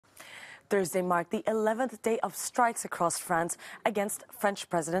Thursday marked the 11th day of strikes across France against French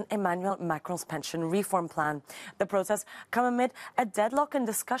President Emmanuel Macron's pension reform plan. The protests come amid a deadlock in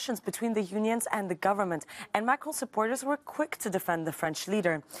discussions between the unions and the government, and Macron supporters were quick to defend the French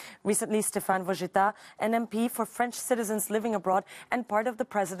leader. Recently, Stéphane Vogetta, an MP for French citizens living abroad and part of the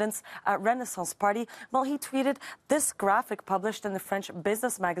president's Renaissance Party, well, he tweeted this graphic published in the French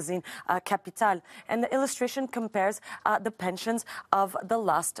business magazine Capital, and the illustration compares the pensions of the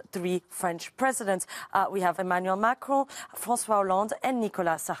last three French presidents. We have Emmanuel Macron, François Hollande, and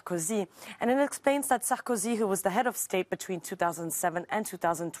Nicolas Sarkozy. And it explains that Sarkozy, who was the head of state between 2007 and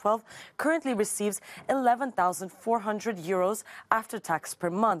 2012, currently receives 11,400 euros after tax per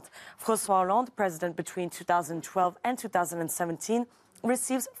month. François Hollande, president between 2012 and 2017,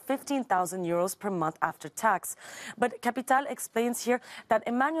 receives 15,000 euros per month after tax. But Capital explains here that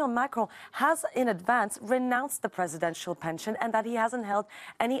Emmanuel Macron has in advance renounced the presidential pension and that he hasn't held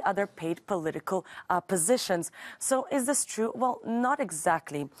any other paid political positions. So is this true? Well, not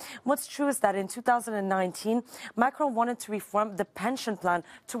exactly. What's true is that in 2019, Macron wanted to reform the pension plan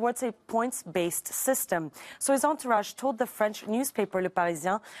towards a points-based system. So his entourage told the French newspaper Le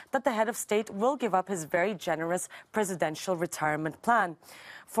Parisien that the head of state will give up his very generous presidential retirement plan.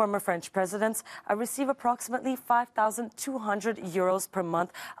 Former French presidents receive approximately 5,200 euros per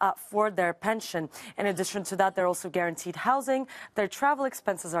month for their pension. In addition to that, they're also guaranteed housing, their travel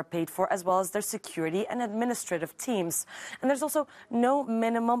expenses are paid for, as well as their security and administrative teams. And there's also no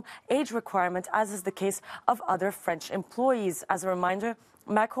minimum age requirement, as is the case of other French employees. As a reminder,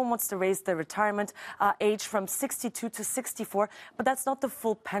 Macron wants to raise the retirement age from 62 to 64, but that's not the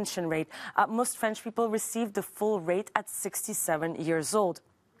full pension rate. Most French people receive the full rate at 67 years old.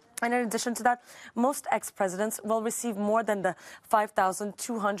 And in addition to that, most ex-presidents will receive more than the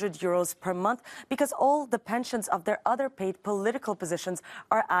 5,200 euros per month because all the pensions of their other paid political positions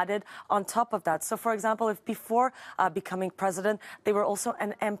are added on top of that. So, for example, if before becoming president, they were also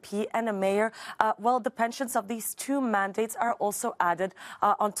an MP and a mayor, well, the pensions of these two mandates are also added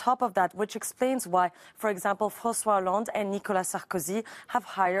on top of that, which explains why, for example, François Hollande and Nicolas Sarkozy have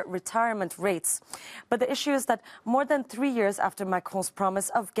higher retirement rates. But the issue is that more than 3 years after Macron's promise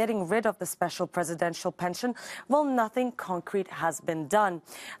of getting rid of the special presidential pension, well, nothing concrete has been done.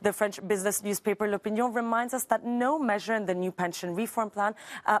 The French business newspaper L'Opinion reminds us that no measure in the new pension reform plan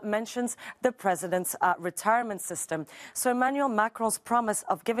mentions the president's retirement system. So Emmanuel Macron's promise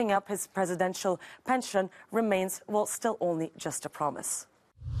of giving up his presidential pension remains, well, still only just a promise.